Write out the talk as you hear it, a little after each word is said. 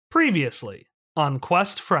Previously on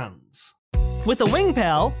Quest Friends. With a wing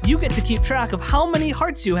pal, you get to keep track of how many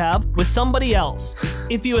hearts you have with somebody else.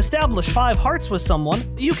 If you establish 5 hearts with someone,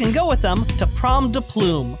 you can go with them to prom de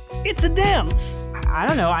plume. It's a dance. I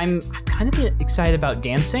don't know, I'm kind of excited about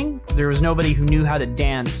dancing. There was nobody who knew how to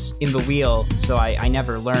dance in the wheel, so I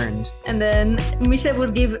never learned. And then Misha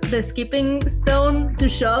would give the skipping stone to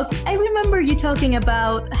Shock. I remember you talking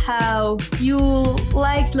about how you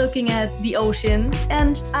liked looking at the ocean,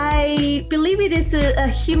 and I believe it is a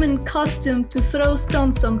human custom to throw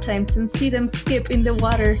stones sometimes and see them skip in the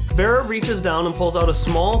water. Vera reaches down and pulls out a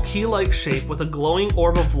small key-like shape with a glowing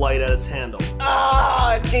orb of light at its handle.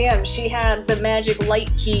 Oh, damn, she had the magic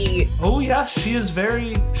light key. Oh yes, she is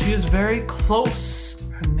very close.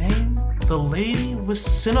 Her name? The Lady with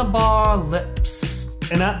Cinnabar Lips.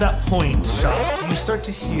 And at that point, Shock, you start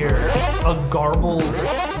to hear a garbled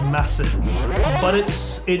message. But it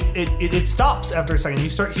stops after a second. You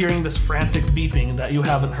start hearing this frantic beeping that you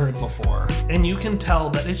haven't heard before. And you can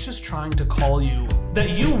tell that it's just trying to call you.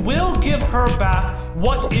 That you will give her back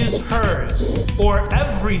what is hers, or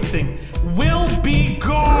everything will be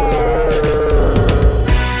gone!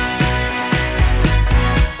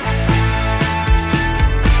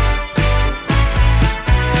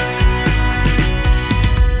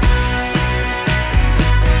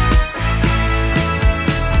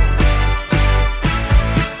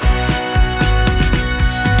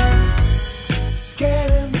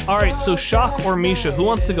 Alright, so Shock or Misha, who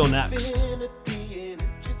wants to go next?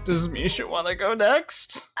 Does Misha want to go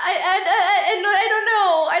next? I don't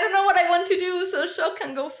know. I don't know what I want to do, so Shock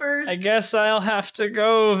can go first. I guess I'll have to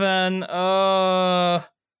go then.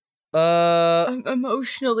 I'm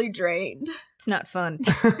emotionally drained. It's not fun.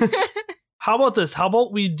 How about this? How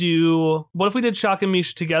about we do... What if we did Shock and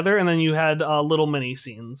Misha together and then you had little mini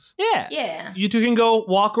scenes? Yeah. You two can go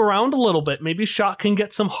walk around a little bit. Maybe Shock can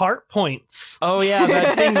get some heart points. Oh yeah,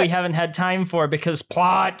 that thing we haven't had time for because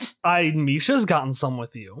plot. Misha's gotten some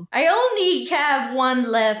with you. I only have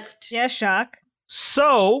one left. Yeah, Shock.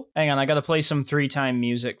 So... Hang on, I gotta play some 3-time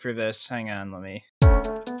music for this. Hang on, let me...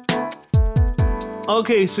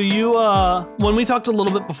 Okay, so you, when we talked a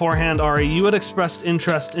little bit beforehand, Ari, you had expressed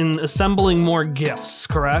interest in assembling more gifts,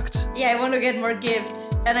 correct? Yeah, I want to get more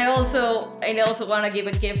gifts. And I also want to give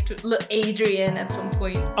a gift to Adrian at some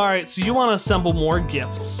point. Alright, so you want to assemble more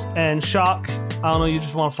gifts. And Shock, I don't know, you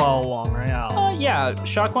just want to follow along, right? Yeah,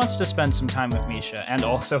 Shock wants to spend some time with Misha, and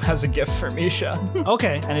also has a gift for Misha.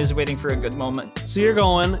 Okay. And is waiting for a good moment. So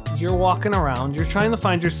you're walking around, you're trying to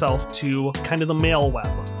find yourself to kind of the mail web,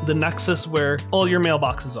 the nexus where all your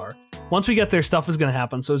mailboxes are. Once we get there, stuff is going to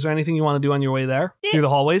happen. So is there anything you want to do on your way there? Yeah. Through the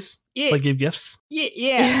hallways? Yeah. Like give gifts?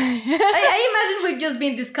 Yeah. I imagine we've just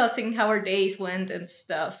been discussing how our days went and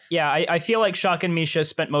stuff. Yeah, I feel like Shock and Misha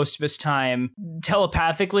spent most of his time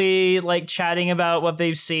telepathically, like, chatting about what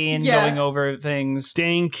they've seen, going over things.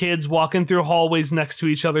 Dang kids walking through hallways next to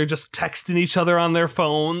each other, just texting each other on their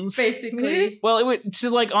phones. Basically. Well, it would, to,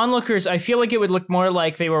 like, onlookers, I feel like it would look more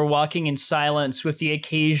like they were walking in silence with the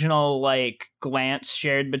occasional, like, glance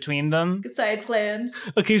shared between them. Side plans.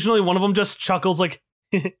 Occasionally one of them just chuckles like,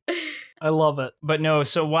 I love it. But no,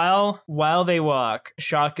 so while they walk,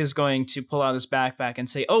 Shock is going to pull out his backpack and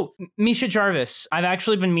say, "Oh, Misha Jarvis, I've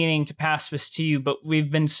actually been meaning to pass this to you, but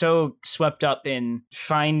we've been so swept up in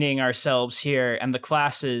finding ourselves here and the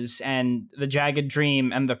classes and the jagged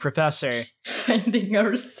dream and the professor." Finding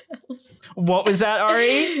ourselves. What was that,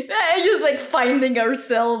 Ari? I just like finding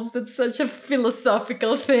ourselves. That's such a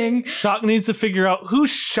philosophical thing. Shock needs to figure out who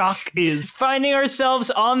Shock is. Finding ourselves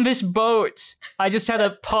on this boat. I just had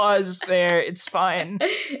a pause there. It's fine.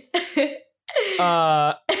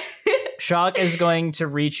 Shock is going to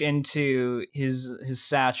reach into his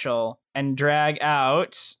satchel and drag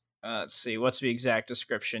out. Let's see, what's the exact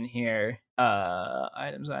description here?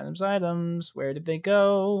 Items. Where did they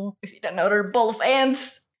go? Is it another ball of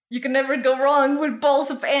ants? You can never go wrong with balls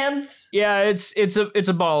of ants. Yeah, it's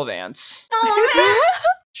a ball of ants. Ball of ants.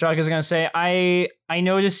 Shock is gonna say, I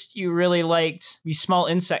noticed you really liked these small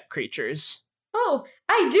insect creatures. Oh,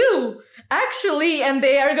 I do, actually, and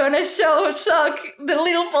they are gonna show Shock the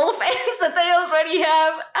little ball of ants that they already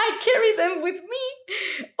have. I carry them with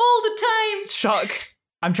me all the time. Shock.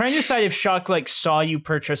 I'm trying to decide if Shock, like, saw you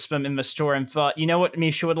purchase them in the store and thought, you know what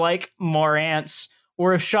Misha would like? More ants.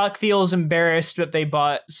 Or if Shock feels embarrassed that they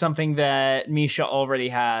bought something that Misha already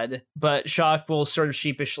had. But Shock will sort of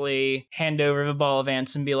sheepishly hand over the ball of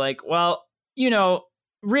ants and be like, well, you know,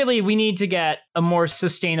 really, we need to get a more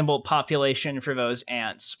sustainable population for those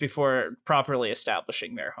ants before properly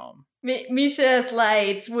establishing their home. Misha's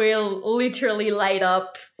lights will literally light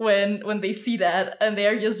up when they see that, and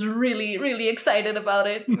they're just really, really excited about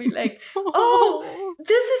it. Be like, oh,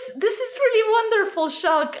 this is really wonderful,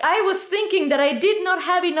 Shock. I was thinking that I did not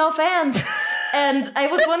have enough ants, and I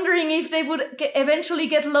was wondering if they would eventually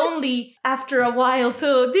get lonely after a while.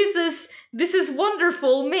 So this is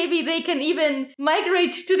wonderful. Maybe they can even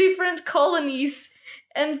migrate to different colonies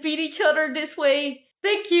and beat each other this way.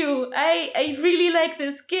 Thank you. I really like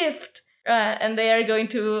this gift. And they are going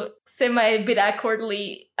to semi-bit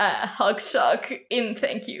awkwardly hug Shock in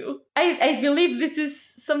thank you. I believe this is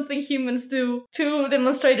something humans do to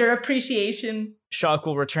demonstrate their appreciation. Shock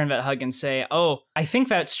will return that hug and say, "Oh, I think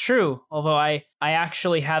that's true. Although I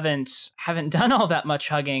actually haven't done all that much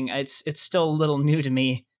hugging. It's still a little new to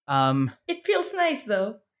me. It feels nice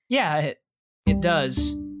though." Yeah, it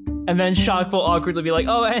does. And then Shock will awkwardly be like,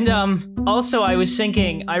 "Oh, and also I was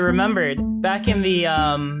thinking, I remembered back in the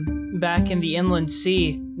inland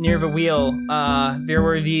sea near the wheel, there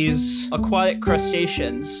were these aquatic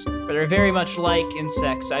crustaceans that are very much like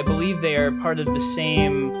insects. I believe they are part of the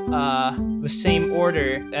same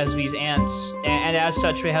order as these ants, and as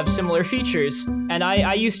such they have similar features. And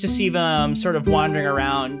I used to see them sort of wandering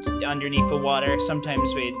around underneath the water.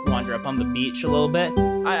 Sometimes they'd wander up on the beach a little bit.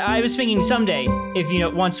 I was thinking someday, if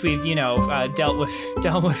once we've dealt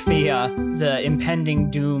with the impending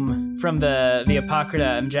doom from the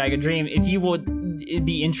Apocrypha and Jagged Dream, if you would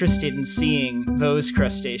be interested in seeing those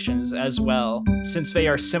crustaceans as well, since they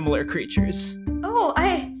are similar creatures." Oh,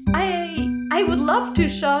 I would love to,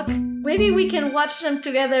 Shock. Maybe we can watch them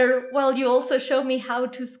together while you also show me how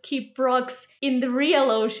to skip rocks in the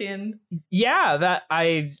real ocean. Yeah, that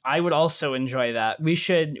I would also enjoy that. We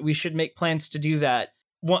should make plans to do that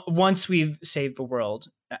once we've saved the world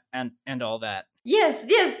and all that. Yes,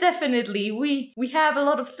 definitely. We have a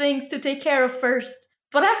lot of things to take care of first.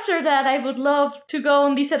 But after that, I would love to go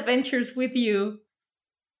on these adventures with you.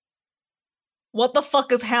 What the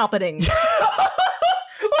fuck is happening?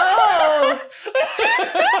 Oh!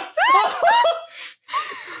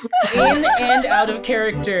 In and out of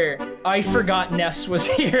character. I forgot Ness was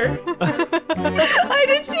here. I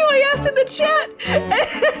did too. I asked in the chat,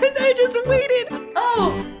 and I just waited.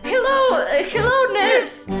 Oh, hello,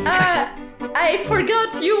 Ness. I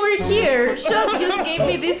forgot you were here. Shock just gave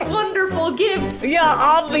me these wonderful gifts. Yeah,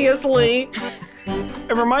 obviously.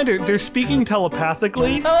 A reminder, they're speaking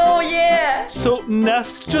telepathically. Oh, yeah. So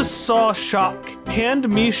Ness just saw Shock hand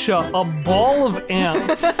Misha a ball of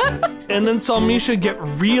ants and then saw Misha get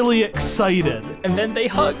really excited. And then they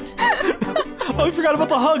hugged. Oh, I forgot about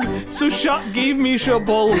the hug. So Shock gave Misha a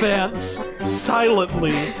ball of ants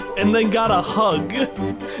silently and then got a hug.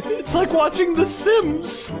 It's like watching The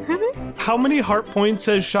Sims. How many heart points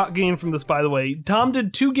has Shock gained from this, by the way? Tom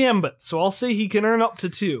did 2 gambits, so I'll say he can earn up to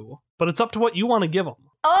 2. But it's up to what you want to give him.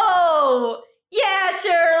 Oh, yeah,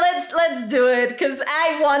 sure. Let's do it. Because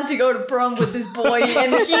I want to go to prom with this boy,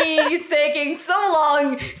 and he's taking so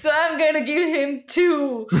long. So I'm gonna give him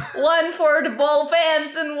 2. 1 for the ball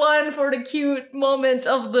fans, and 1 for the cute moment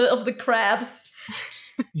of the crabs.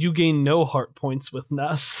 You gain no heart points with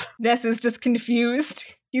Ness. Ness is just confused.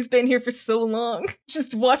 He's been here for so long,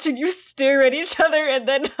 just watching you stare at each other and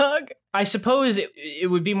then hug. I suppose it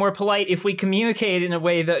would be more polite if we communicated in a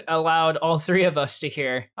way that allowed all 3 of us to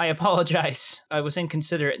hear. I apologize. I was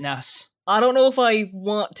inconsiderate, Ness. I don't know if I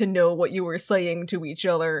want to know what you were saying to each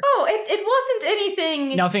other. Oh, it wasn't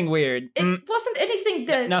anything... Nothing weird. It wasn't anything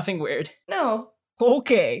that... Nothing weird. No.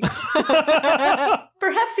 Okay.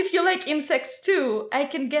 Perhaps if you like insects too, I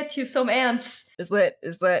can get you some ants. Is that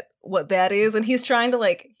what that is? And he's trying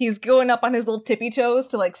to he's going up on his little tippy toes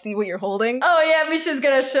to see what you're holding. Oh yeah, Misha's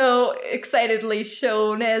gonna excitedly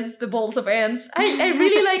show Nez the balls of ants. I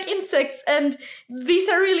really like insects, and these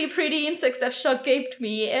are really pretty insects that Shock gave to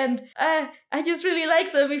me, and I just really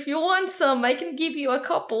like them. If you want some, I can give you a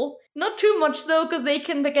couple. Not too much though, because they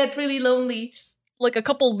can get really lonely. Just like a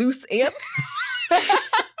couple loose ants?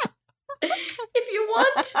 If you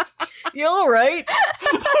want. You alright?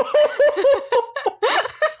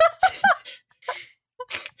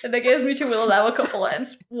 And I guess Misha will allow a couple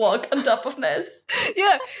ants walk on top of Ness.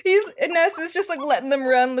 Yeah, Ness is just letting them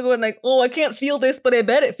run, going oh, I can't feel this, but I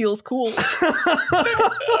bet it feels cool.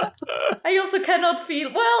 I also cannot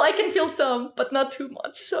feel, well, I can feel some, but not too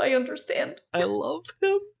much, so I understand. I love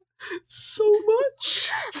him so much.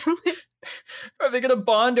 Are they gonna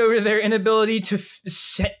bond over their inability to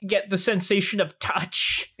get the sensation of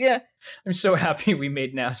touch? Yeah. I'm so happy we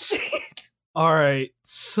made Ness. All right,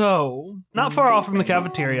 so not far off from the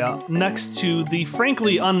cafeteria, next to the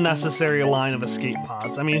frankly unnecessary line of escape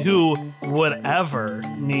pods. I mean, who would ever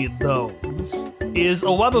need those? is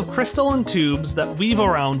a web of crystalline tubes that weave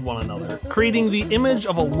around one another, creating the image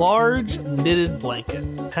of a large knitted blanket,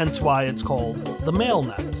 hence why it's called the mail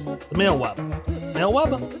net, the mail web. Mail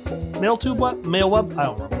web? Mail tube web? Mail web? I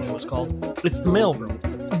don't remember what it was called. It's the mail room.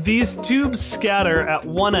 These tubes scatter at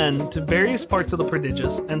one end to various parts of the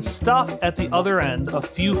prodigious and stop at the other end a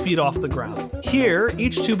few feet off the ground. Here,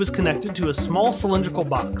 each tube is connected to a small cylindrical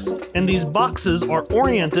box, and these boxes are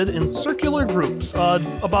oriented in circular groups,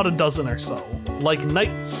 about a dozen or so, like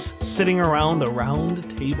knights sitting around a round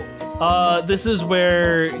table. This is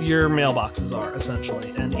where your mailboxes are,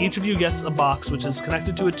 essentially, and each of you gets a box which is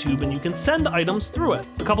connected to a tube, and you can send items through it.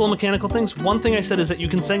 A couple of mechanical things. One thing I said is that you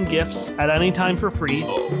can send gifts at any time for free.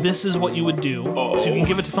 This is what you would do. So you can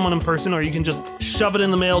give it to someone in person, or you can just shove it in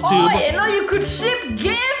the mail tube. Oh, I know you could ship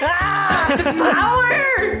gifts!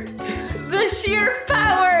 Power! The sheer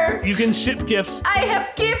power! You can ship gifts. I have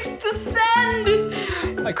gifts to send!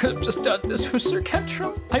 I could have just done this with Sir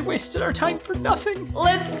Kentrum. I wasted our time for nothing.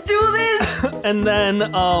 Let's do this! And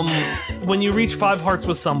then when you reach 5 hearts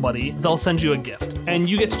with somebody, they'll send you a gift. And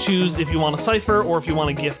you get to choose if you want a cipher or if you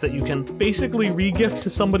want a gift that you can basically re-gift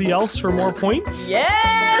to somebody else for more points.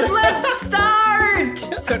 Yes, let's start!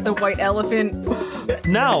 Start the white elephant.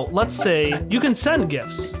 Now, let's say you can send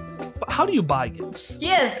gifts. But how do you buy gifts?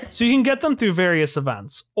 Yes. So you can get them through various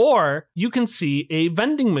events, or you can see a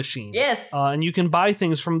vending machine. Yes. And you can buy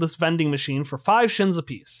things from this vending machine for 5 shins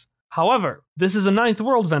apiece. However, this is a 9th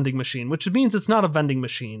world vending machine, which means it's not a vending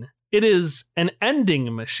machine. It is an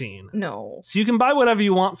ending machine. No. So you can buy whatever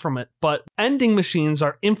you want from it, but ending machines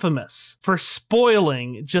are infamous for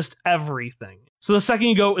spoiling just everything. So the second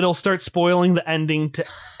you go, it'll start spoiling the ending to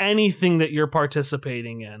anything that you're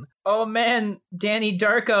participating in. Oh man, Danny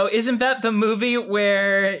Darko, isn't that the movie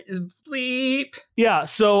where bleep? Yeah,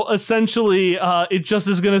 so essentially, it just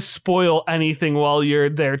is going to spoil anything while you're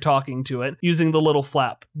there talking to it using the little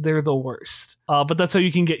flap. They're the worst. But that's how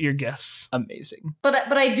you can get your gifts. Amazing.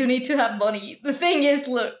 But I do need to have money. The thing is,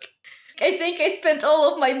 look, I think I spent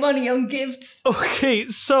all of my money on gifts. Okay,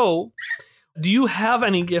 so do you have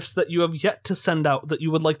any gifts that you have yet to send out that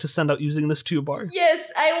you would like to send out using this 2-bar?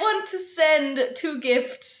 Yes, I want to send 2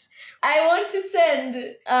 gifts. I want to send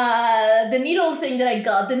the needle thing that I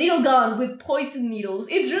got, the needle gun with poison needles.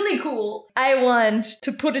 It's really cool. I want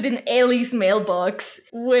to put it in Ellie's mailbox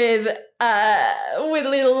with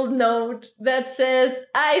little note that says,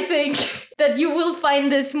 I think that you will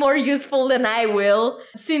find this more useful than I will,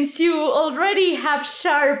 since you already have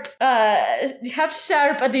sharp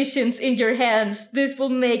additions in your hands. This will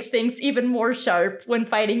make things even more sharp when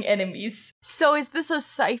fighting enemies. So is this a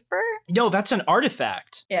cipher? No, that's an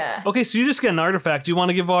artifact. Yeah. Okay, so you just get an artifact. Do you want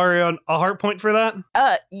to give Aria a heart point for that?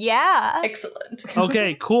 Yeah. Excellent.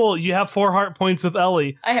 Okay, cool. You have 4 heart points with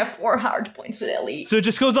Ellie. I have 4 hard points with Ellie. So it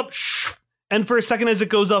just goes up, and for a second as it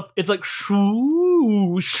goes up, it's like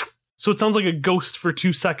shoosh. So it sounds like a ghost for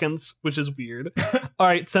 2 seconds, which is weird. All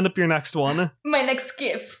right, send up your next one. My next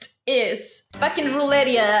gift is, back in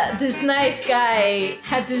Roulettia, this nice guy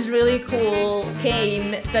had this really cool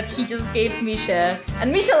cane that he just gave Misha.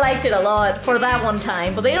 And Misha liked it a lot for that one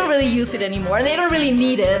time, but they don't really use it anymore, and they don't really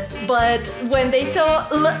need it. But when they saw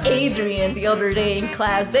Adrian the other day in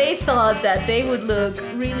class, they thought that they would look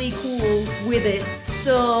really cool with it.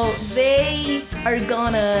 So they are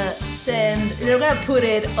gonna they're gonna put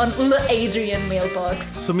it on Adrian mailbox.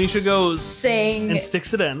 So Misha goes saying, and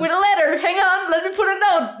sticks it in. With a letter, hang on, let me put a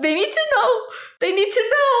note. They need to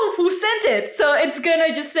know who sent it. So it's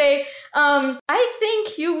gonna just say, I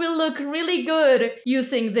think you will look really good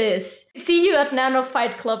using this. See you at Nano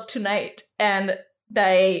Fight Club tonight. And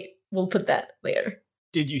I will put that there.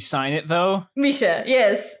 Did you sign it though? Misha,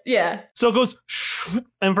 yes, yeah. So it goes,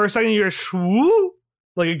 and for a second you hear shwoo,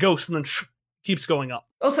 like a ghost, and then keeps going up.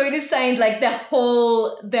 Also, it is signed like the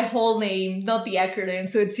whole name, not the acronym.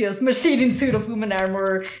 So it's just machine in suit of human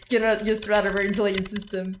armor, just rather intelligent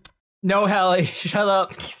system. No, Hallie, shut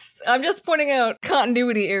up. I'm just pointing out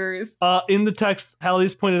continuity errors. In the text,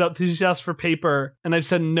 Hallie's pointed out she's asked for paper, and I've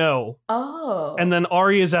said no. Oh. And then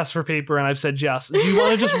Ari has asked for paper, and I've said yes. Do you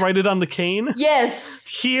want to just write it on the cane? Yes.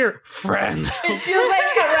 Here, friend. It feels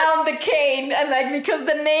like around the cane, and like because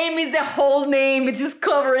the name is the whole name, it's just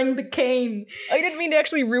covering the cane. I didn't mean to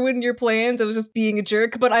actually ruin your plans. I was just being a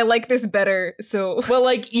jerk, but I like this better, so. Well,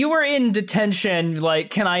 like, you were in detention,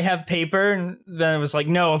 like, can I have paper? And then I was like,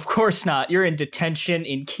 no, of course not. You're in detention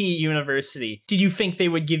in Kiev. university. Did you think they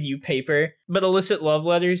would give you paper? But illicit love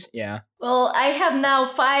letters? Yeah. Well, I have now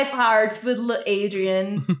 5 hearts with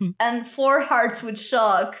Adrian and 4 hearts with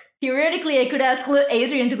Shock. Theoretically, I could ask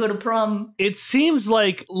Adrian to go to prom. It seems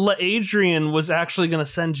like Adrian was actually going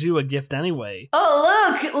to send you a gift anyway.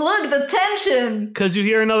 Oh, look, the tension. Because you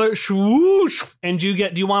hear another swoosh, and do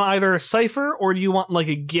you want either a cipher or do you want like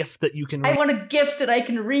a gift that you can I want a gift that I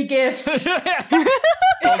can re-gift.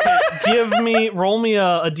 Okay, roll me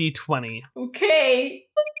a d20. Okay.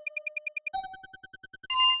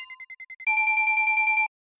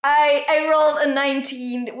 I rolled a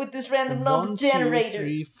 19 with this random number generator.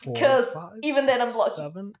 Because even then I'm lucky.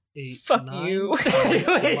 7, 8, Fuck 9, you. 10,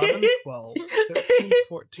 11, 12, 13,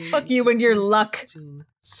 14. Fuck you and your luck. 16,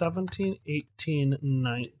 17, 18,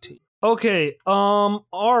 19. Okay,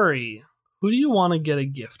 Ari, who do you want to get a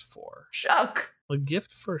gift for? Shock. A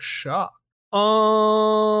gift for Shock.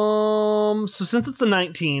 So since it's a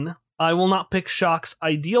 19, I will not pick Shock's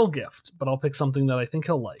ideal gift, but I'll pick something that I think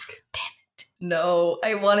he'll like. No,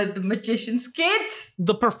 I wanted the magician's kit.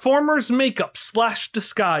 The performer's makeup /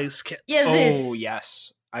 disguise kit. Yes, Oh, this.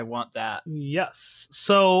 yes. I want that. Yes.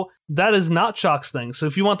 So that is not Shock's thing. So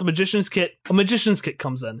if you want the magician's kit, a magician's kit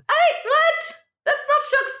comes in. What? That's not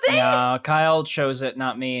Shock's thing. No, Kyle chose it,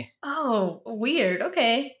 not me. Oh, weird.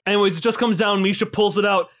 Okay. Anyways, it just comes down. Misha pulls it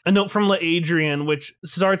out. A note from Adrian, which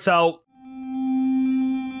starts out,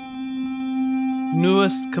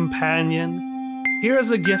 newest companion. Here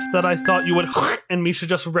is a gift that I thought you would, and Misha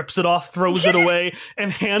just rips it off, throws it away,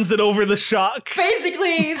 and hands it over the Shock.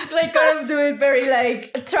 Basically, he's like gonna do it very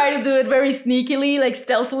try to do it very sneakily, like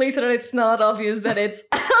stealthily, so that it's not obvious that it's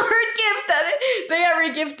our gift that they are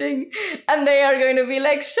regifting, and they are going to be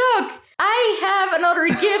like, Shock, I have another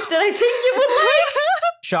gift that I think you would like.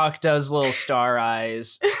 Shock does little star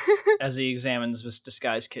eyes as he examines this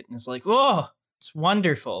disguise kit and is like, "Whoa, it's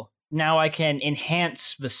wonderful. Now I can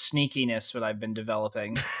enhance the sneakiness that I've been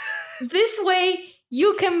developing." This way,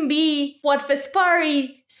 you can be what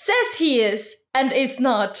Vespari says he is and is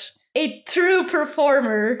not. A true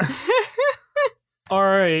performer. All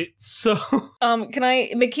right, so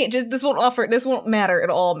this won't matter at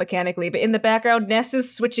all mechanically, but in the background, Ness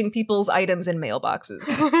is switching people's items in mailboxes.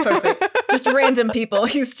 Perfect. Just random people.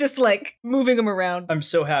 He's just like moving them around. I'm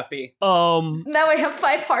so happy. Now I have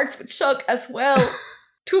 5 hearts with Shock as well.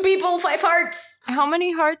 2 people, 5 hearts. How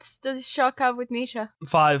many hearts does Shock have with Misha?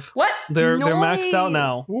 5. What? They're maxed out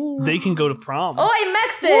now. They can go to prom. Oh, I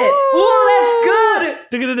maxed it. Ooh, that's good.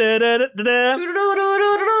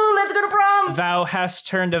 Let's go to prom. Thou hast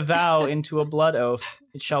turned a vow into a blood oath.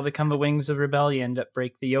 It shall become the wings of rebellion that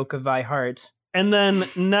break the yoke of thy heart. And then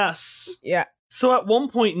Ness. Yeah. So at one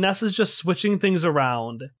point, Ness is just switching things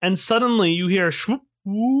around, and suddenly you hear swoop,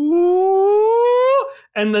 woo,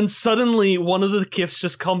 and then suddenly one of the gifts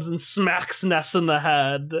just comes and smacks Ness in the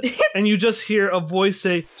head, and you just hear a voice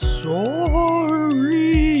say, "Sorry."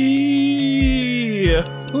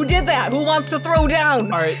 Who did that? Who wants to throw down?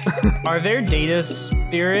 Are there data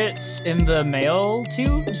spirits in the mail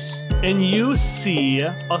tubes? And you see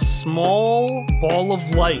a small ball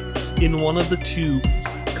of light in one of the tubes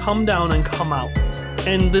come down and come out.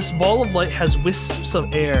 And this ball of light has wisps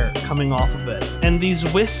of air coming off of it. And these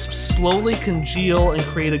wisps slowly congeal and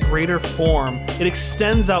create a greater form. It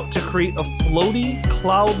extends out to create a floaty,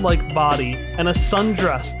 cloud-like body and a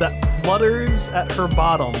sundress that flutters at her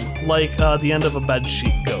bottom like the end of a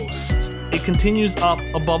bedsheet ghost. It continues up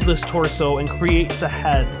above this torso and creates a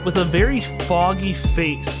head with a very foggy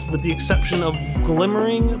face, with the exception of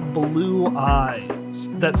glimmering blue eyes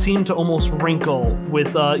that seem to almost wrinkle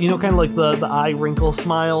with, kind of like the eye wrinkle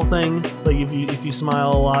smile thing. Like if you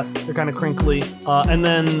smile a lot, they're kind of crinkly. And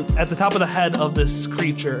then at the top of the head of this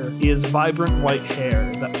creature is vibrant white hair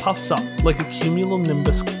that puffs up like a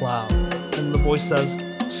cumulonimbus cloud. And the voice says,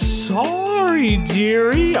 "Sorry,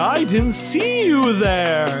 dearie, I didn't see you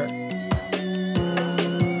there."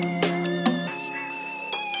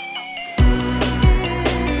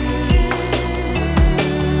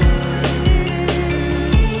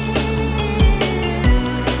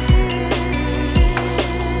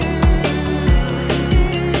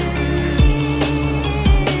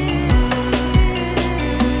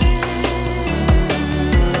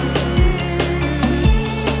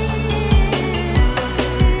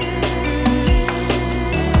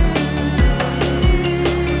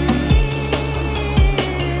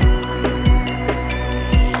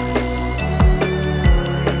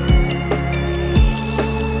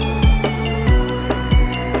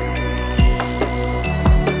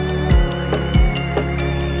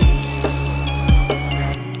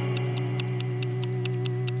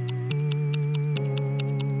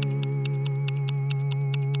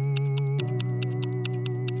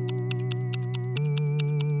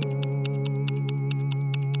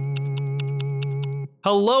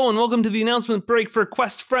 Hello and welcome to the announcement break for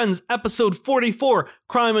Quest Friends, episode 44,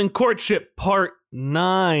 Crime and Courtship, part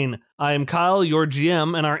 9. I am Kyle, your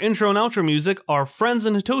GM, and our intro and outro music are Friends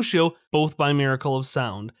and Hitoshio, both by Miracle of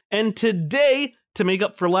Sound. And today, to make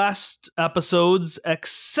up for last episode's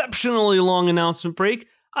exceptionally long announcement break,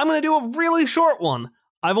 I'm going to do a really short one.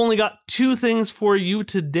 I've only got 2 things for you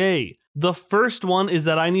today. The first one is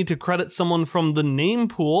that I need to credit someone from the name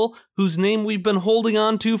pool whose name we've been holding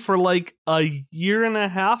on to for like a year and a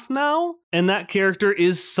half now. And that character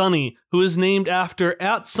is Sunny, who is named after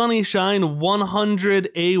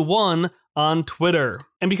 @SunnyShine100A1 on Twitter.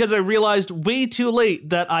 And because I realized way too late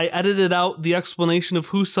that I edited out the explanation of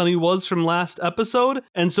who Sunny was from last episode,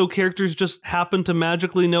 and so characters just happen to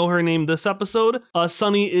magically know her name this episode,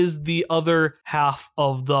 Sunny is the other half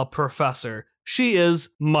of the professor. She is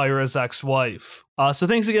Myra's ex-wife. So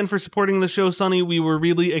thanks again for supporting the show, Sunny. We were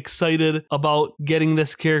really excited about getting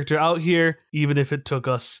this character out here, even if it took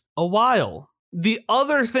us a while. The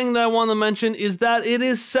other thing that I want to mention is that it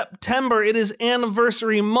is September. It is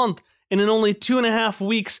anniversary month. And in only 2.5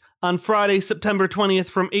 weeks, on Friday, September 20th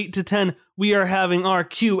from 8 to 10, we are having our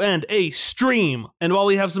Q&A stream. And while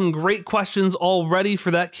we have some great questions all ready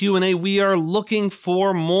for that Q&A, we are looking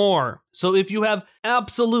for more. So if you have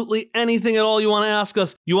absolutely anything at all you want to ask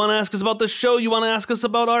us about the show, you want to ask us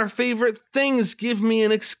about our favorite things, give me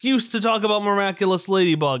an excuse to talk about Miraculous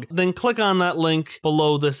Ladybug, then click on that link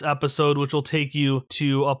below this episode, which will take you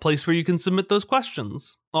to a place where you can submit those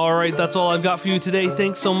questions. All right, that's all I've got for you today.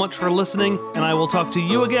 Thanks so much for listening, and I will talk to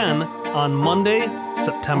you again on Monday,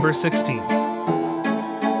 September 16th.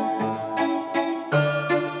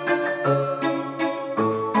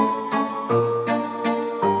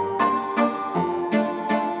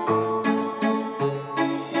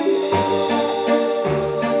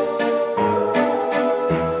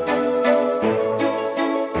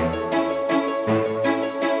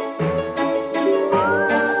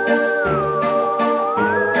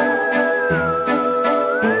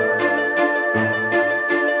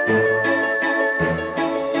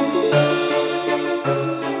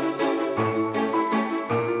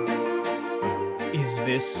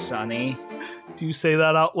 Sunny. Do you say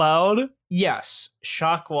that out loud? Yes,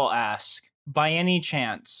 Shock will ask, by any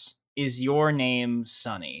chance, is your name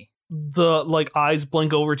Sunny? The eyes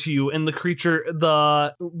blink over to you, and the creature,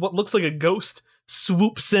 what looks like a ghost,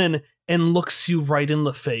 swoops in and looks you right in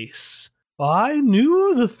the face. I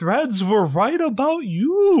knew the threads were right about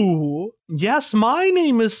you. Yes, my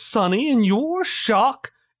name is Sunny, and you're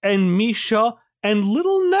Shock and Misha and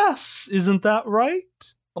Little Ness, isn't that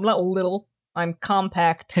right? I'm not little. I'm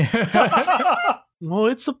compact. Well,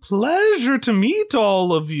 it's a pleasure to meet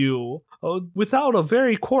all of you. Without a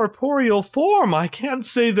very corporeal form, I can't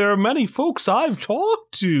say there are many folks I've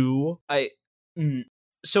talked to.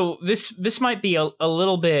 So this might be a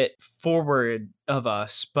little bit forward of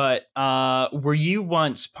us, but were you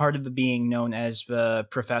once part of the being known as the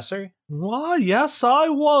Professor? Why, yes, I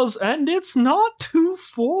was, and it's not too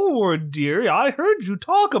forward, dearie. I heard you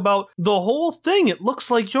talk about the whole thing. It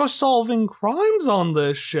looks like you're solving crimes on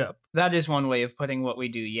this ship. That is one way of putting what we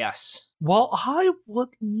do, yes. Well, I would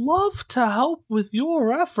love to help with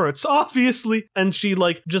your efforts, obviously. And she,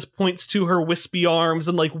 just points to her wispy arms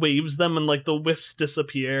and, waves them and, the wisps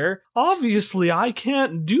disappear. Obviously, I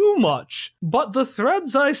can't do much, but the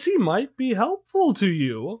threads I see might be helpful to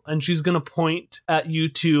you. And she's gonna point at you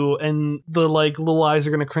two, and the, little eyes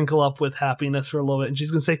are gonna crinkle up with happiness for a little bit. And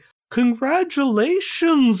she's gonna say,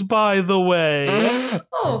 congratulations, by the way.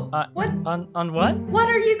 Oh, what? On what? What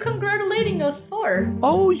are you congratulating us for?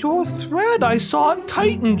 Oh, your thread. I saw it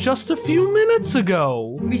tighten just a few minutes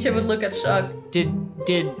ago. Misha would look at Shock. Did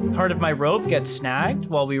part of my rope get snagged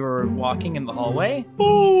while we were walking in the hallway?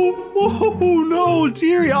 Oh no,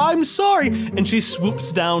 dearie, I'm sorry. And she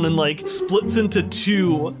swoops down and splits into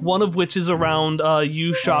 2, one of which is around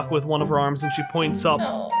you, Shock, with one of her arms, and she points up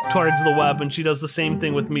towards the web, and she does the same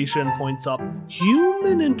thing with Misha and points up.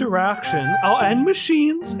 Human interaction, and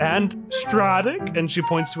machines, and Stratic, and she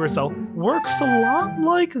points to herself, works a lot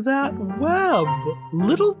like that web.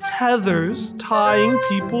 Little tethers tying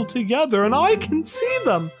people together, and I can see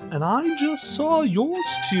them. And I just saw yours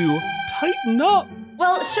two tighten up.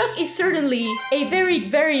 Well, Shock is certainly a very,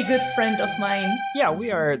 very good friend of mine. Yeah, we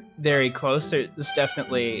are very close. There's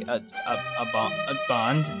definitely a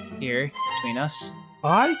bond here between us.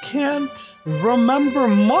 I can't remember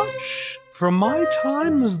much from my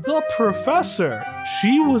time as the Professor.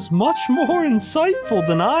 She was much more insightful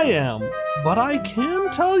than I am. But I can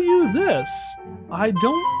tell you this. I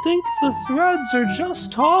don't think the threads are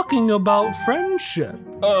just talking about friendship.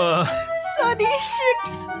 Sunny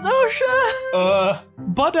ships Zosha.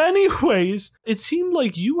 But anyways, it seemed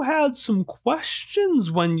like you had some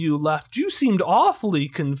questions when you left. You seemed awfully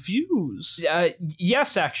confused.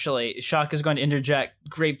 Yes, actually. Shock is going to interject,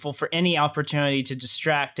 grateful for any opportunity to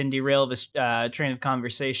distract and derail this train of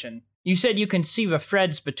conversation. You said you can see the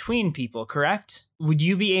threads between people, correct? Would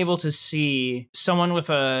you be able to see someone with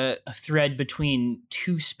a thread between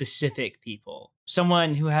two specific people?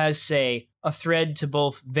 Someone who has, say, a thread to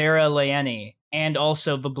both Vera Leani and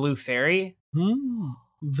also the Blue Fairy?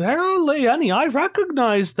 Vera Leani, I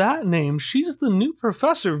recognize that name. She's the new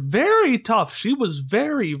professor. Very tough. She was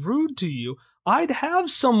very rude to you. I'd have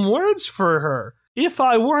some words for her if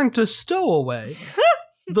I weren't a stowaway.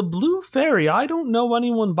 The Blue Fairy, I don't know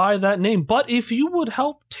anyone by that name, but if you would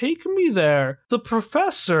help take me there, the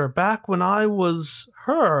professor, back when I was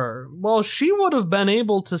her, well, she would have been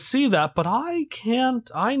able to see that, but I can't.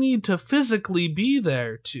 I need to physically be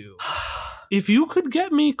there too. If you could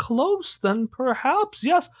get me close, then perhaps,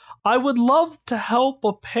 yes, I would love to help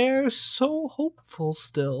a pair so hopeful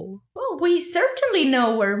still. Well, we certainly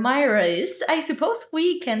know where Myra is. I suppose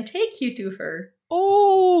we can take you to her.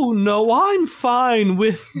 Oh, no, I'm fine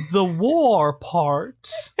with the war part.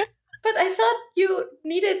 But I thought you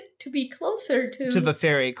needed to be closer to The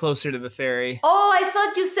fairy, closer to the fairy. Oh, I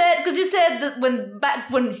thought you said, because you said that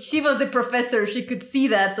when she was the professor, she could see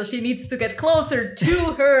that, so she needs to get closer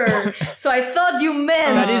to her. So I thought you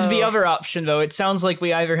meant... That is the other option, though. It sounds like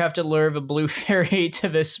we either have to lure the Blue Fairy to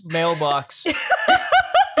this mailbox,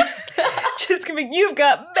 Just gonna be, you've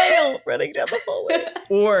got mail running down the hallway.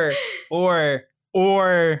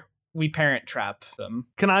 or we parent trap them.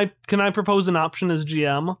 Can I propose an option as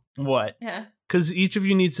GM? What? Yeah. Because each of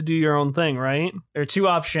you needs to do your own thing, right? There are two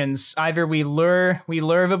options. Either we lure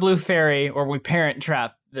the Blue Fairy, or we parent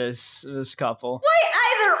trap this couple. Why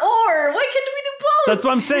either or? Why can't we do both? That's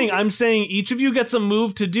what I'm saying. I'm saying each of you gets a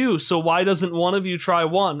move to do, so why doesn't one of you try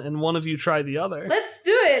one and one of you try the other? Let's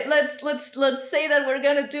do it. Let's say that we're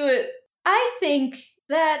gonna do it. I think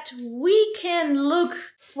that we can look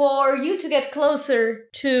for you to get closer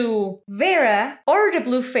to Vera or the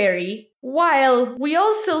Blue Fairy, while we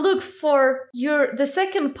also look for the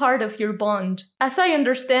second part of your bond. As I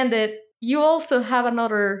understand it, you also have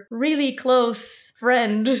another really close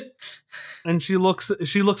friend. And she looks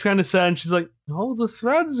kind of sad, and she's like, "Oh, the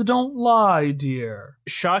threads don't lie, dear."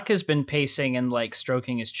 Shock has been pacing and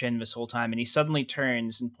stroking his chin this whole time, and he suddenly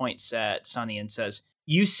turns and points at Sunny and says,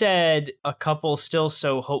 "You said a couple still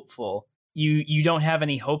so hopeful. You don't have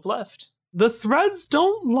any hope left?" The threads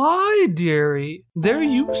don't lie, dearie. There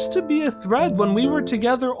used to be a thread when we were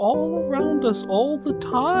together all around us all the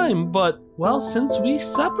time, but, well, since we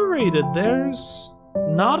separated, there's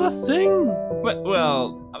not a thing.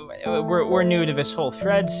 Well, we're new to this whole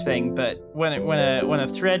threads thing, but when a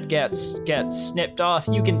thread gets snipped off,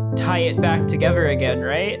 you can tie it back together again,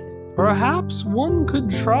 right? Perhaps one could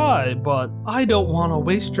try, but I don't want to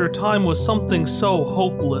waste your time with something so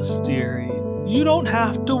hopeless, dearie. You don't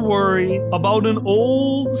have to worry about an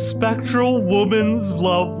old spectral woman's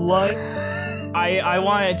love life. I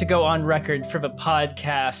wanted to go on record for the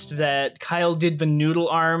podcast that Kyle did the noodle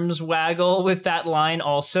arms waggle with that line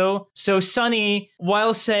also. So Sunny,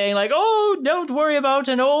 while saying "Oh, don't worry about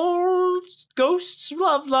an old ghost's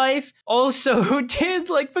love life," also did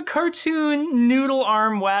the cartoon noodle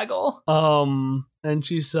arm waggle. And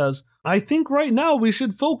she says, "I think right now we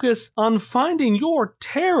should focus on finding your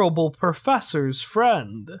terrible professor's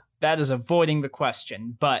friend." That is avoiding the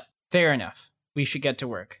question, but fair enough. We should get to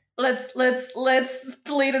work. Let's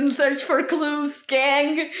lead and search for clues,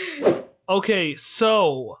 gang. Okay,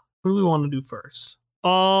 so what do we want to do first?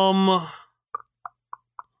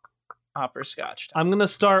 Hopperscotch. I'm gonna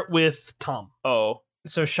start with Tom. Oh,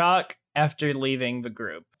 so Shock, after leaving the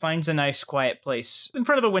group, finds a nice quiet place in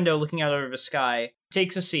front of a window looking out over the sky,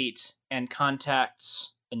 takes a seat, and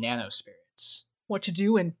contacts the nanospirits. What you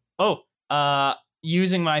doing?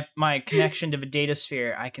 Using my connection to the data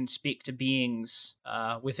sphere, I can speak to beings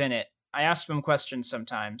within it. I ask them questions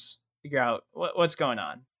sometimes, figure out what's going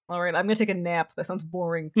on. All right, I'm gonna take a nap. That sounds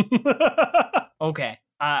boring. Okay,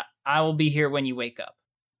 I will be here when you wake up.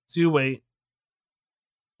 So you wait,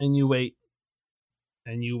 and you wait,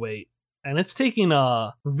 and you wait. And it's taking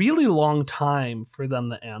a really long time for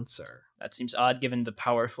them to answer. That seems odd given the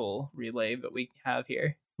powerful relay that we have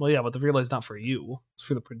here. Well, yeah, but the relay's not for you. It's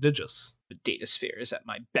for the prodigious. The data sphere is at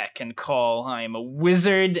my beck and call. I am a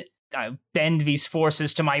wizard. I'll bend these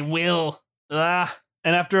forces to my will. Ah.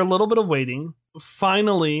 And after a little bit of waiting,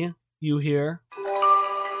 finally you hear...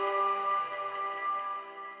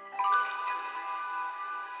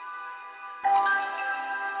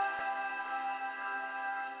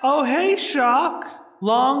 Oh, hey, Shock.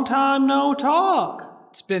 Long time no talk.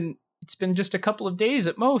 It's been just a couple of days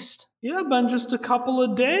at most. Yeah, been just a couple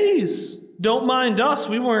of days. Don't mind us.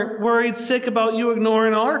 We weren't worried sick about you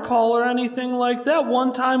ignoring our call or anything like that.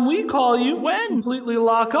 One time we call you, When? completely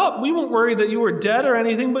lock up. We weren't worried that you were dead or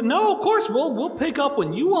anything, but no, of course, we'll pick up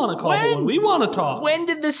when you want to call, when we want to talk. When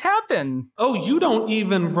did this happen? Oh, you don't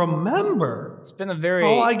even remember. It's been a very...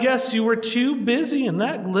 Oh, I guess you were too busy in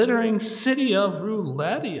that glittering city of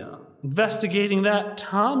Roulettia, investigating that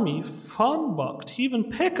Tommy Funbuck to even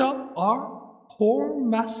pick up our poor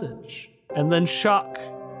message. And then Shock,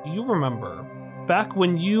 you remember, back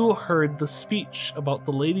when you heard the speech about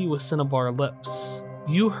the lady with cinnabar lips,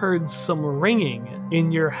 you heard some ringing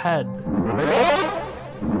in your head.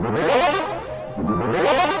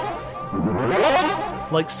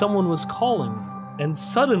 Like someone was calling, and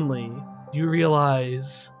suddenly you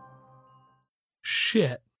realize,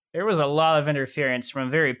 shit. There was a lot of interference from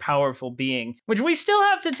a very powerful being, which we still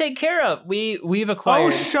have to take care of. We've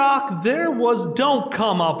acquired... Oh, Shock, don't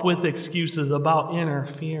come up with excuses about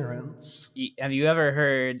interference. Have you ever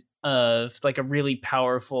heard of like a really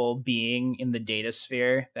powerful being in the data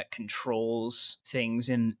sphere that controls things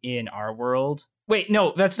in our world? Wait,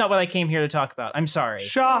 no, that's not what I came here to talk about. I'm sorry.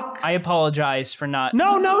 Shock. I apologize for not...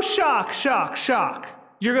 No, Shock.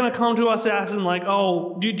 You're gonna come to us asking like,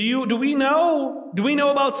 oh, do we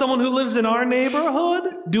know about someone who lives in our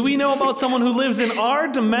neighborhood? Do we know about someone who lives in our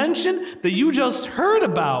dimension that you just heard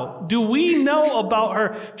about? Do we know about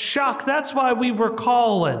her? Shock, that's why we were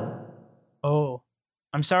calling. Oh,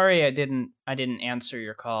 I'm sorry I didn't answer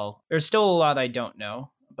your call. There's still a lot I don't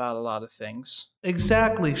know about a lot of things.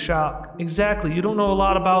 Exactly, Shock. Exactly. You don't know a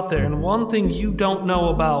lot about there, and one thing you don't know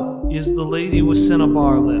about is the lady with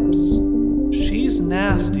cinnabar lips. She's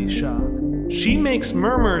nasty, Shock. She makes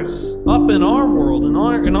murmurs up in our world, in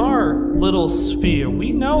our little sphere.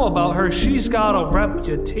 We know about her. She's got a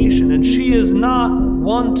reputation, and she is not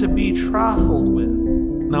one to be trifled with.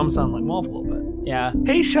 Now I'm sounding like Mauve a little bit. Yeah.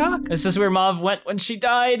 Hey, Shock. This is where Mauve went when she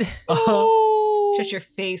died. Shut your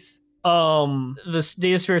face. The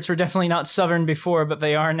data spirits were definitely not stubborn before, but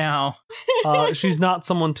they are now. She's not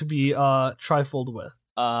someone to be trifled with.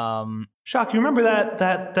 Shock, you remember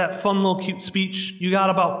that fun little cute speech you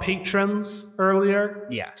got about patrons earlier?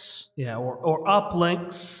 Yes. Yeah, or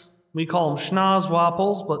uplinks. We call them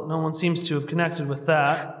schnozwapples, but no one seems to have connected with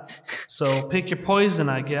that. So pick your poison,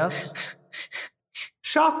 I guess.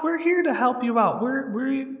 Shock, we're here to help you out.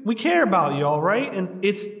 We care about you, all right? And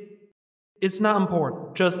it's not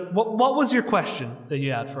important. Just what was your question that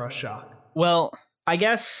you had for us, Shock? Well, I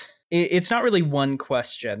guess it's not really one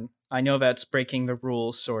question. I know that's breaking the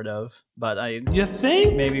rules, sort of, but You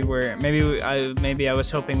think? Maybe I was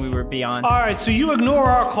hoping we were beyond. All right, so you ignore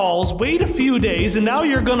our calls, wait a few days, and now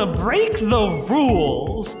you're gonna break the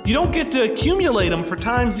rules. You don't get to accumulate them for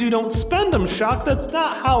times you don't spend them, Shock. That's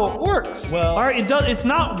not how it works. Well, all right, it's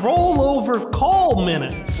not rollover call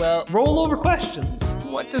minutes. Well, rollover questions.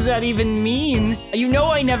 What does that even mean? You know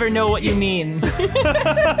I never know what you mean.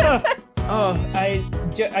 Oh,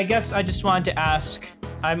 I guess I just wanted to ask.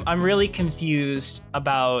 I'm really confused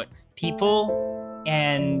about people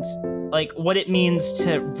and like what it means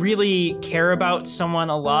to really care about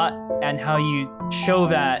someone a lot and how you show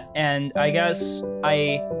that. And I guess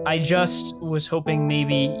I just was hoping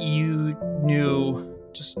maybe you knew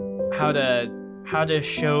just how to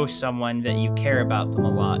show someone that you care about them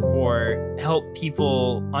a lot or help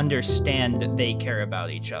people understand that they care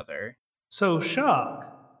about each other. So,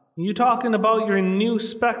 Shock, you talking about your new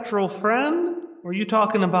spectral friend? Or are you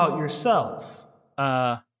talking about yourself?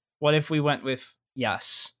 What if we went with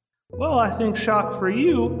yes? Well, I think, Shock, for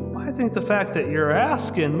you, I think the fact that you're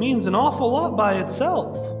asking means an awful lot by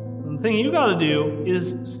itself. And the thing you gotta do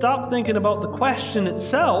is stop thinking about the question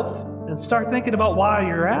itself and start thinking about why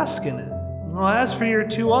you're asking it. Well, as for your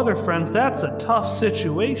two other friends, that's a tough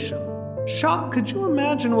situation. Shock, could you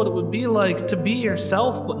imagine what it would be like to be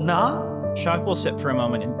yourself but not? Shock will sit for a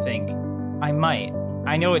moment and think. I might.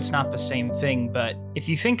 I know it's not the same thing, but if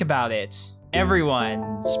you think about it,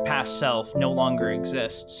 everyone's past self no longer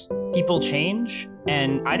exists. People change,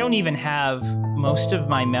 and I don't even have most of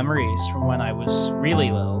my memories from when I was really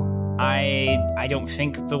little. I don't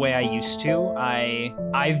think the way I used to.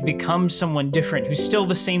 I've become someone different who's still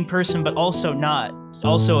the same person, but also not.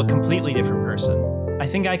 Also a completely different person. I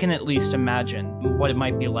think I can at least imagine what it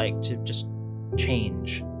might be like to just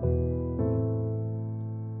change.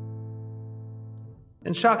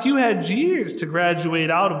 And Shock, you had years to graduate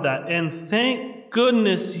out of that, and thank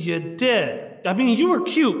goodness you did. I mean, you were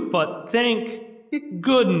cute, but thank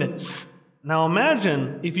goodness. Now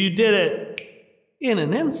imagine if you did it in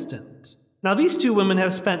an instant. Now, these two women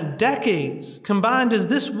have spent decades combined as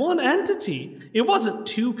this one entity. It wasn't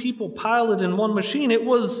two people piloted in one machine, it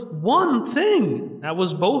was one thing. That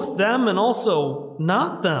was both them and also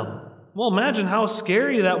not them. Well, imagine how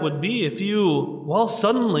scary that would be if you, well,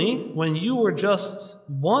 suddenly, when you were just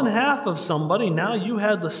one half of somebody, now you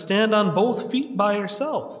had to stand on both feet by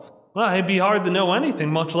yourself. Well, it'd be hard to know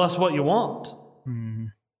anything, much less what you want.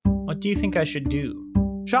 What do you think I should do?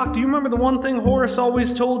 Shock, do you remember the one thing Horace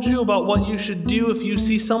always told you about what you should do if you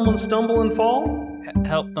see someone stumble and fall?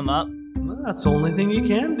 Help them up? Well, that's the only thing you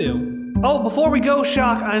can do. Oh, before we go,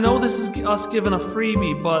 Shock, I know this is us giving a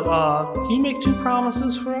freebie, but can you make 2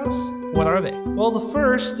 promises for us? What are they? Well, the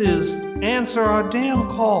first is answer our damn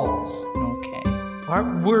calls. Okay.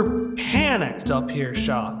 We're panicked up here,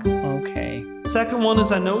 Shock. Okay. Second one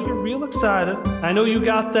is I know you're real excited. I know you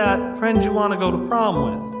got that friend you want to go to prom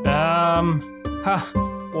with.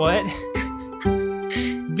 What?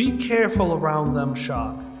 Be careful around them,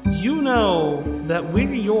 Shock. You know that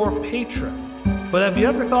we're your patron. But have you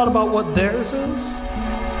ever thought about what theirs is?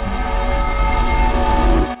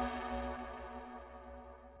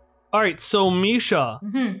 Alright, so Misha,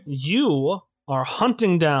 you are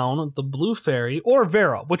hunting down the Blue Fairy or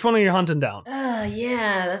Vera. Which one are you hunting down?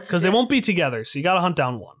 Yeah, that's Because they won't be together, so you gotta hunt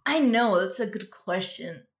down one. I know, that's a good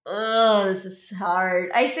question. Oh, this is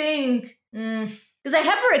hard. I think... Because I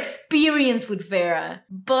have more experience with Vera,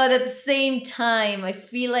 but at the same time, I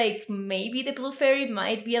feel like maybe the Blue Fairy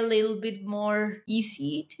might be a little bit more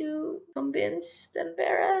easy to convince than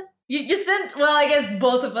Vera. You said, well, I guess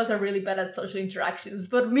both of us are really bad at social interactions,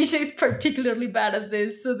 but Misha is particularly bad at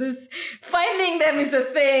this, so this finding them is a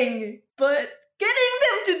thing, but getting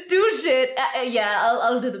them to do shit,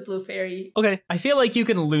 I'll do the Blue Fairy. Okay. I feel like you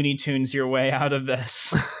can Looney Tunes your way out of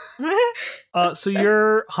this. So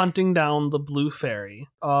you're hunting down the Blue Fairy.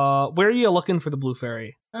 Where are you looking for the Blue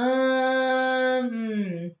Fairy?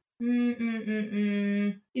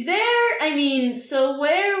 Is there, so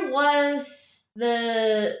where was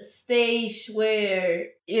the stage where,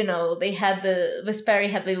 they had the Vespari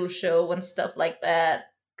had little show and stuff like that?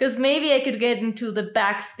 Because maybe I could get into the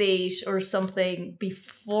backstage or something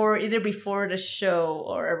either before the show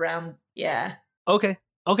or around, yeah. Okay,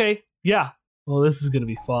 yeah. Well, this is gonna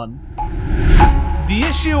be fun. The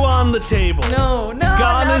issue on the table. No.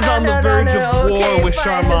 Gon is on the verge of war Okay, with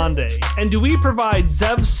fine, Charmande. And do we provide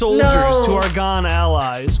Zev soldiers to our Gon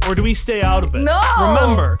allies, or do we stay out of it? No!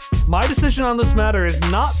 Remember, my decision on this matter is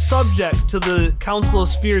not subject to the Council of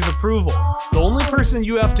Spheres' approval. The only person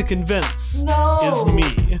you have to convince is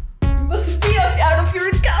me. You must be out of your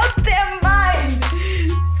goddamn mind!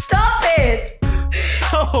 Stop it!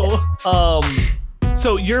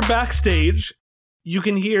 So you're backstage. You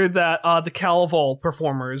can hear that the Calaval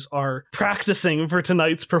performers are practicing for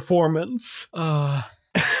tonight's performance. You're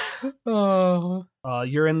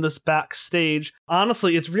in this backstage.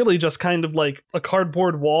 Honestly, it's really just kind of like a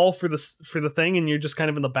cardboard wall for the thing, and you're just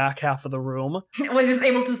kind of in the back half of the room. I was just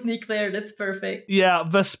able to sneak there. That's perfect. Yeah,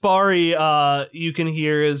 Vespari, you can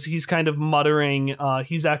hear is he's kind of muttering.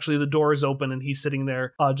 He's actually, the door is open and he's sitting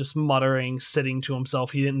there just muttering, sitting to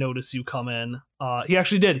himself. He didn't notice you come in. He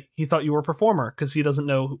actually did. He thought you were a performer because he doesn't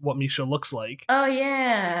know what Misha looks like. Oh,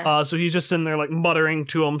 yeah. So he's just sitting there like muttering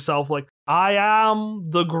to himself like, I am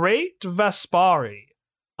the great Vespari.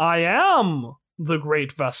 I am the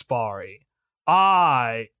great Vespari.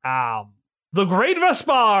 I am the great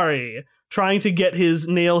Vespari. Trying to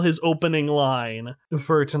nail his opening line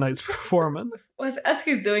for tonight's performance. As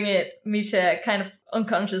he's doing it, Misha kind of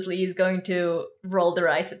unconsciously is going to roll their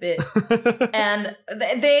eyes a bit. And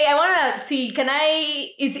I want to see,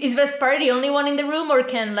 is Vespari the only one in the room, or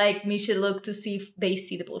can Misha look to see if they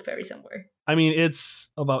see the Blue Fairy somewhere? I mean,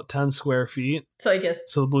 it's about 10 square feet. So I guess.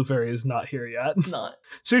 So the Blue Fairy is not here yet. Not.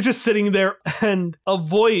 So you're just sitting there and a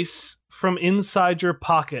voice from inside your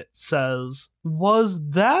pocket says, was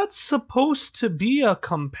that supposed to be a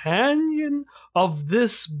companion of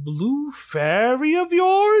this Blue Fairy of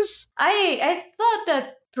yours? I thought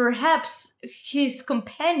that perhaps his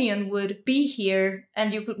companion would be here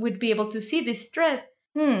and you would be able to see this thread.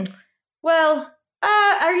 Well,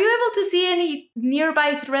 are you able to see any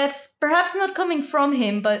nearby threads? Perhaps not coming from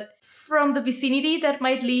him, but from the vicinity that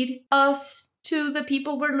might lead us to the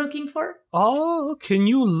people we're looking for? Oh, can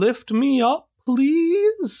you lift me up,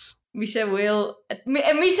 please? Misha will.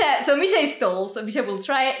 So Misha is tall, so Misha will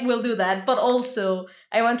do that. But also,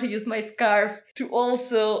 I want to use my scarf to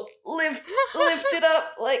also lift it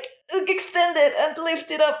up, extend it and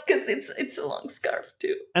lift it up because it's a long scarf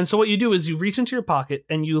too. And so what you do is you reach into your pocket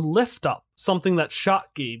and you lift up something that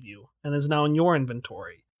Shock gave you and is now in your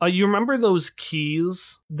inventory. You remember those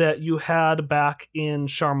keys that you had back in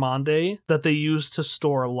Charmande that they used to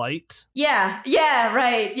store light? Yeah,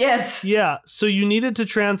 right, yes. Yeah, so you needed to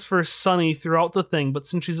transfer Sunny throughout the thing, but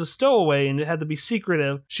since she's a stowaway and it had to be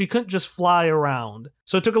secretive, she couldn't just fly around.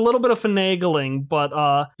 So it took a little bit of finagling, but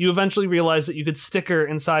you eventually realized that you could stick her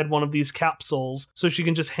inside one of these capsules so she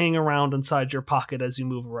can just hang around inside your pocket as you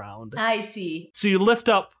move around. I see. So you lift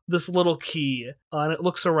up this little key, and it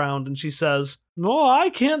looks around, and she says, "No, I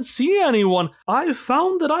can't see anyone. I've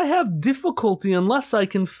found that I have difficulty unless I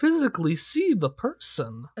can physically see the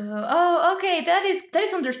person." Okay, that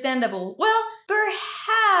is understandable. Well,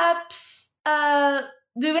 perhaps,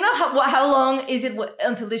 do we know how long is it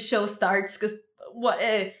until this show starts? Because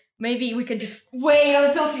maybe we can just wait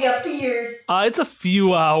until she appears. It's a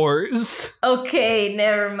few hours. Okay,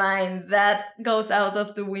 never mind. That goes out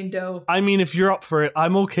of the window. I mean, if you're up for it,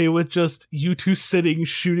 I'm okay with just you two sitting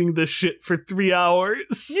shooting this shit for 3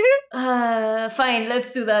 hours. Fine,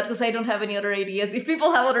 let's do that, because I don't have any other ideas. If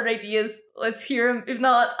people have other ideas, let's hear them. If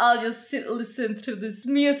not, I'll just listen to this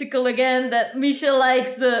musical again that Misha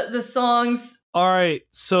likes, the songs. Alright,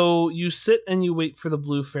 so you sit and you wait for the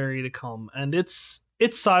blue fairy to come, and it's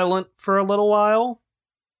silent for a little while,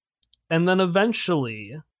 and then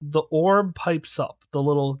eventually the orb pipes up, the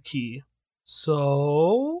little key.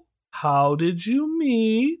 "So, how did you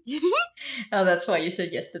meet?" Oh, that's why you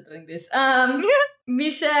suggested doing this.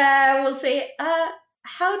 Misha will say,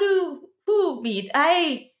 who meet?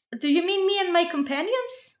 Do you mean me and my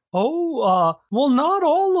companions? "Oh, well, not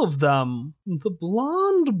all of them. The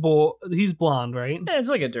blonde boy," he's blonde, right? Yeah, it's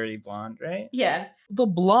like a dirty blonde, right? Yeah. "The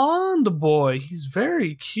blonde boy, he's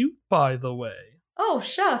very cute, by the way." Oh,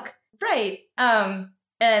 shuck. Right.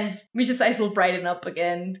 And Misha's eyes will brighten up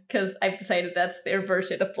again, because I've decided that's their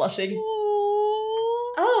version of blushing.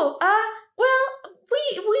 Oh, well,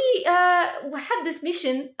 we had this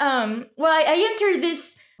mission. I entered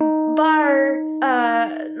this bar,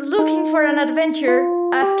 looking for an adventure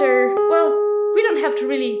after, we don't have to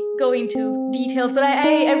really go into details, but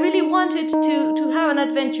I really wanted to have an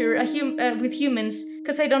adventure with humans,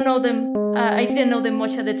 because I don't know them, I didn't know them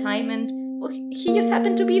much at the time, and he just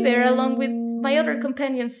happened to be there along with my other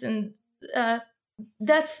companions, and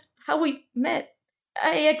that's how we met.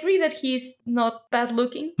 I agree that he's not bad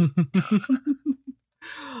looking.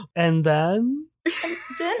 And then?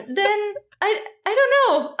 Then I don't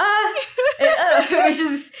know. Which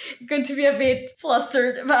is going to be a bit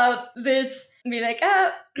flustered about this. Be like,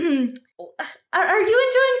 are you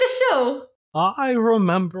enjoying the show? I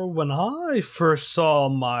remember when I first saw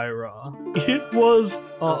Myra. It was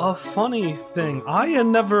a funny thing. I had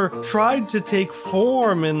never tried to take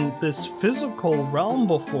form in this physical realm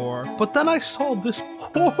before, but then I saw this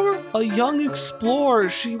a young explorer.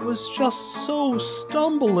 She was just so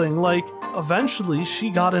stumbling. Like, eventually she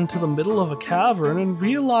got into the middle of a cavern and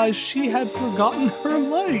realized she had forgotten her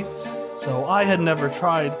lights. So I had never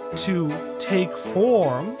tried to take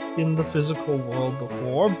form in the physical world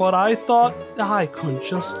before, but I thought I couldn't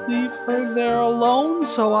just leave her there alone,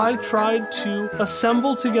 so I tried to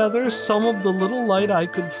assemble together some of the little light I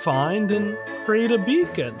could find and create a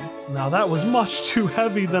beacon. Now that was much too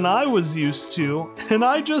heavy than I was used to, and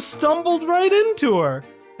I just stumbled right into her,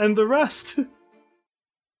 and the rest...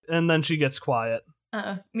 And then she gets quiet.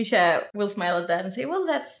 Misha will smile at that and say, well,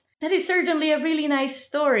 that is certainly a really nice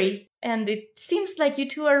story. And it seems like you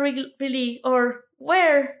two are really, or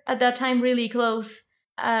were at that time really close.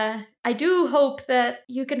 I do hope that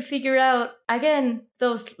you can figure out, again,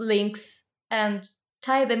 those links and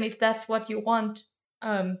tie them if that's what you want.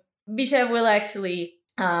 Misha will actually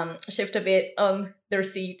shift a bit on their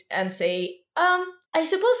seat and say, I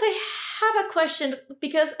suppose I have a question,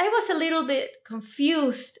 because I was a little bit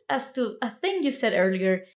confused as to a thing you said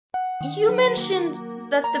earlier. You mentioned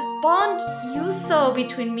that the bond you saw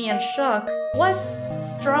between me and Shock was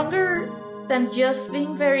stronger than just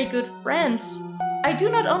being very good friends. I do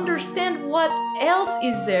not understand what else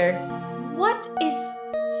is there. What is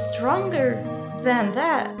stronger than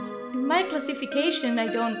that? In my classification, I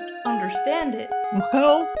don't understand it.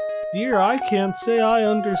 Well, dear, I can't say I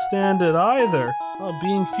understand it either.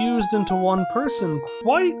 Being fused into one person,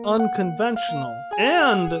 quite unconventional,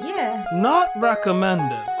 and not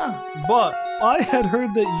recommended. But I had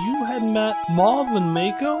heard that you had met Mauve and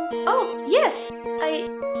Mako? Oh, yes, I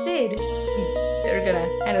did. They're gonna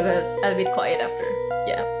kind of a bit quiet after,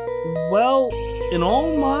 yeah. Well, in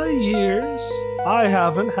all my years, I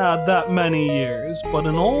haven't had that many years, but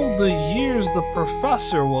in all the years the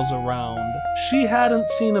professor was around, she hadn't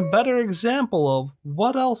seen a better example of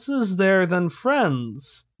what else is there than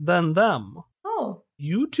friends than them. Oh.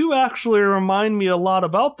 You two actually remind me a lot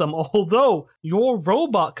about them, although your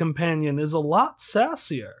robot companion is a lot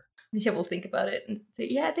sassier. Misha will think about it and say,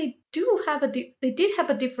 yeah, they did have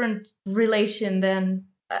a different relation than,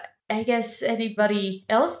 I guess, anybody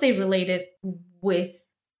else they related with.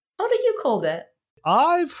 How do you call that?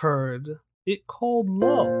 I've heard it called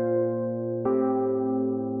love.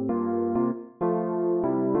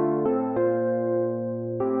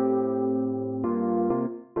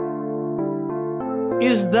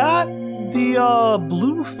 Is that the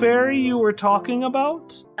blue fairy you were talking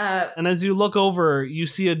about? And as you look over, you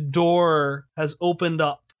see a door has opened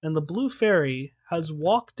up, and the blue fairy has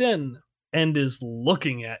walked in and is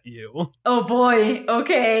looking at you. Oh boy,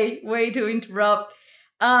 okay, way to interrupt.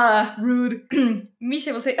 Rude.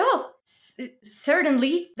 Misha will say, oh,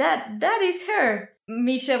 certainly, that is her.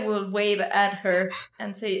 Misha will wave at her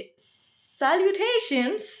and say,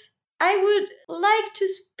 salutations. I would like to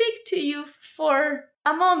speak to you for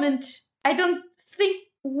a moment. I don't think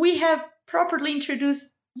we have properly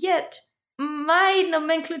introduced yet. My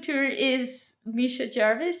nomenclature is Misha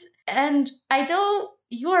Jarvis, and I know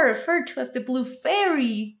you are referred to as the Blue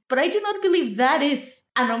Fairy, but I do not believe that is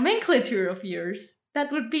a nomenclature of yours.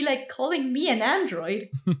 That would be like calling me an android.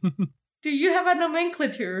 Do you have a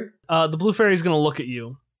nomenclature? The Blue Fairy is going to look at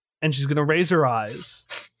you, and she's going to raise her eyes.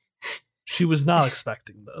 She was not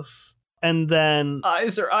expecting this. And then...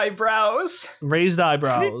 Eyes or eyebrows? Raised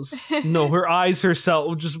eyebrows. No, her eyes herself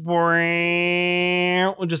will just go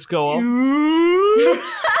up.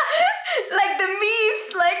 Like the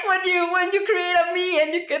Mii's, like when you create a Mii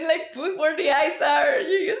and you can like put where the eyes are,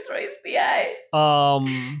 you just raise the eyes.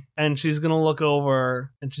 And she's gonna look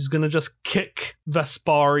over and she's gonna just kick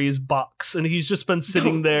Vespari's box, and he's just been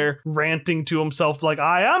sitting there ranting to himself like,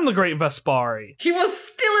 I am the great Vespari. He was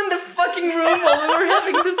still in the fucking room while we were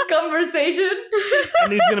having this conversation.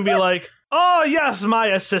 And he's gonna be like, oh yes, my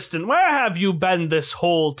assistant, where have you been this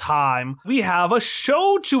whole time? We have a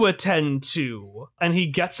show to attend to. And he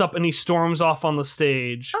gets up and he storms off on the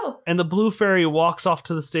stage. Oh. And the Blue Fairy walks off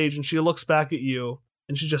to the stage and she looks back at you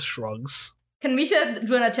and she just shrugs. Can Misha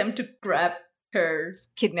do an attempt to grab her?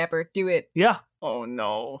 Kidnapper, do it. Yeah. Oh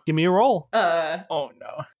no. Give me a roll. Oh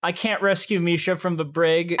no. I can't rescue Misha from the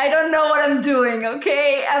brig. I don't know what I'm doing,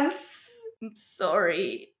 okay? I'm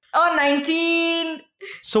sorry. Oh, 19!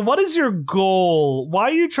 So what is your goal? Why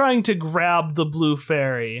are you trying to grab the Blue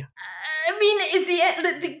Fairy? I mean, is the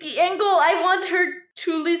end goal? I want her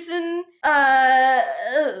to listen.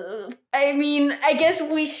 I mean, I guess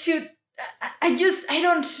we should. This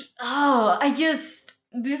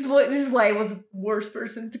is why I was a worse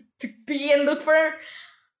person to be and look for her.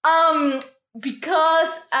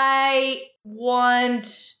 Because I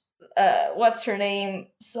want what's her name,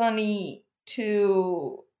 Sunny,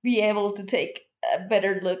 to be able to take a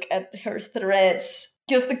better look at her threads,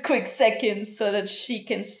 just a quick second, so that she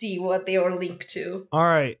can see what they are linked to. All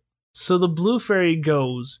right. So the Blue Fairy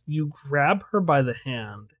goes, you grab her by the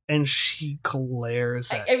hand, and she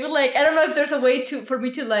glares at I feel like, I don't know if there's a way for me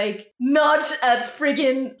to like nudge at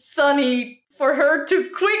friggin' Sunny for her to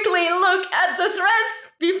quickly look at the threads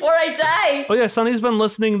before I die. Oh yeah, Sunny's been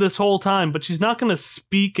listening this whole time, but she's not going to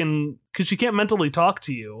speak because she can't mentally talk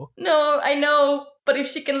to you. No, I know, but if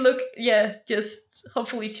she can look, yeah, just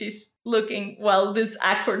hopefully she's looking while this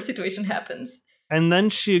awkward situation happens. And then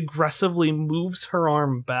she aggressively moves her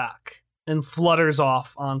arm back and flutters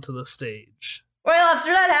off onto the stage. Well,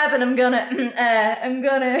 after that happened, I'm gonna...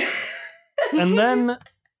 And then,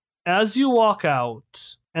 as you walk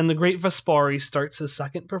out, and the Great Vespari starts his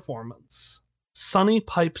second performance, Sunny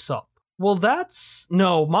pipes up. Well,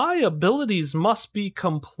 no, my abilities must be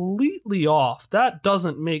completely off. That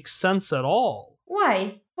doesn't make sense at all.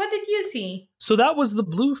 Why? What did you see? So that was the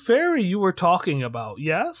Blue Fairy you were talking about,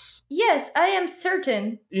 yes? Yes, I am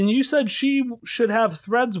certain. And you said she should have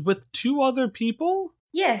threads with 2 other people?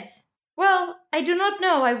 Yes. Well, I do not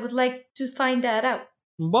know. I would like to find that out.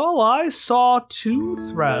 Well, I saw 2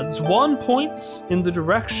 threads. One points in the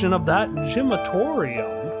direction of that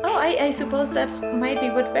gymatorium. Oh, I suppose that might be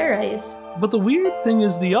what Vera is. But the weird thing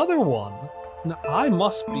is the other one. Now, I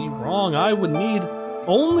must be wrong. I would need...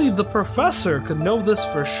 Only the professor could know this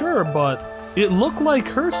for sure, but it looked like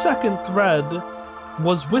her second thread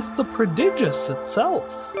was with the prodigious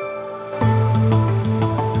itself.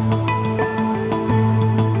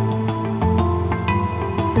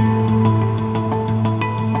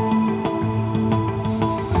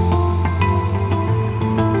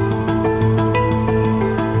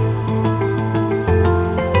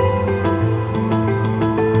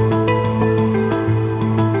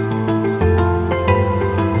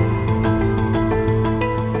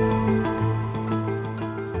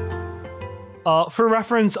 For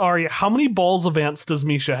reference, Ari, how many balls of ants does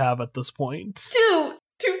Misha have at this point? 2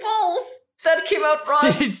 balls. That came out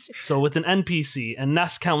wrong. So with an NPC, and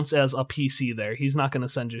Ness counts as a PC there. He's not going to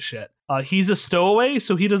send you shit. He's a stowaway,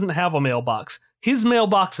 so he doesn't have a mailbox. His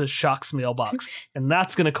mailbox is Shock's mailbox, and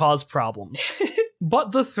that's going to cause problems.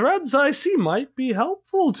 But the threads I see might be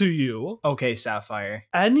helpful to you. Okay, Sapphire.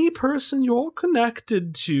 Any person you're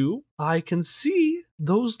connected to, I can see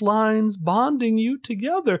those lines bonding you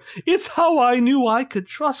together. It's how I knew I could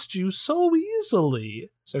trust you so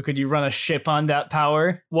easily. So could you run a ship on that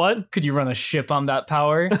power? What? Could you run a ship on that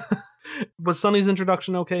power? Was Sunny's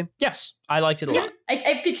introduction okay? Yes, I liked it a lot.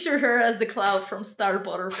 I picture her as the cloud from Star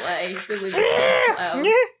Butterfly. The little cloud.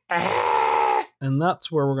 And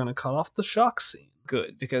that's where we're going to cut off the Shock scene.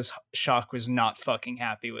 Good, because Shock was not fucking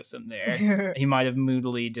happy with them there. He might have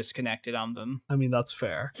moodily disconnected on them. I mean, that's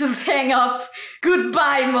fair. Just hang up.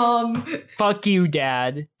 Goodbye, Mom. Fuck you,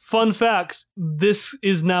 Dad. Fun fact, this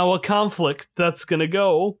is now a conflict that's going to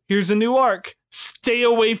go. Here's a new arc. Stay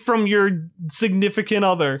away from your significant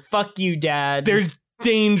other. Fuck you, Dad. They're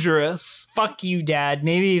dangerous. Fuck you, Dad.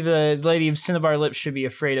 Maybe the Lady of Cinnabar Lips should be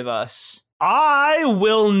afraid of us. I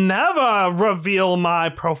will never reveal my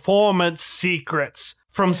performance secrets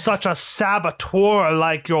from such a saboteur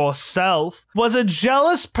like yourself. Was a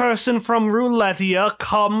jealous person from Roulettia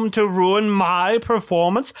come to ruin my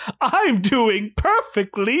performance? I'm doing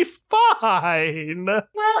perfectly fine.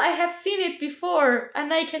 Well, I have seen it before,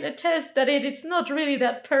 and I can attest that it is not really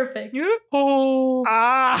that perfect. Oh.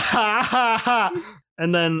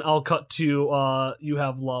 And then I'll cut to You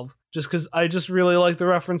Have Love. Just because I just really like the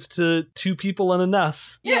reference to 2 people and a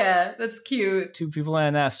Ness. Yeah, that's cute. 2 People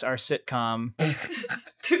and an S, our sitcom.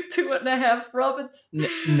 2.5 Robots.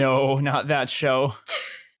 No, not that show. 2.5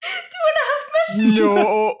 machines.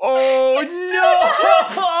 No. Oh, no.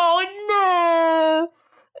 Oh,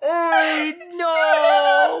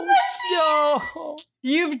 no. No.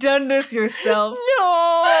 You've done this yourself.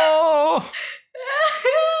 No.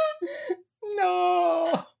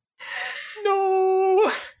 No.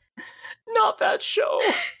 No. Not that show.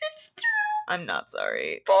 It's true. I'm not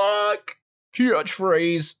sorry. Fuck.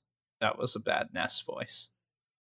 Catchphrase. That was a bad Ness voice.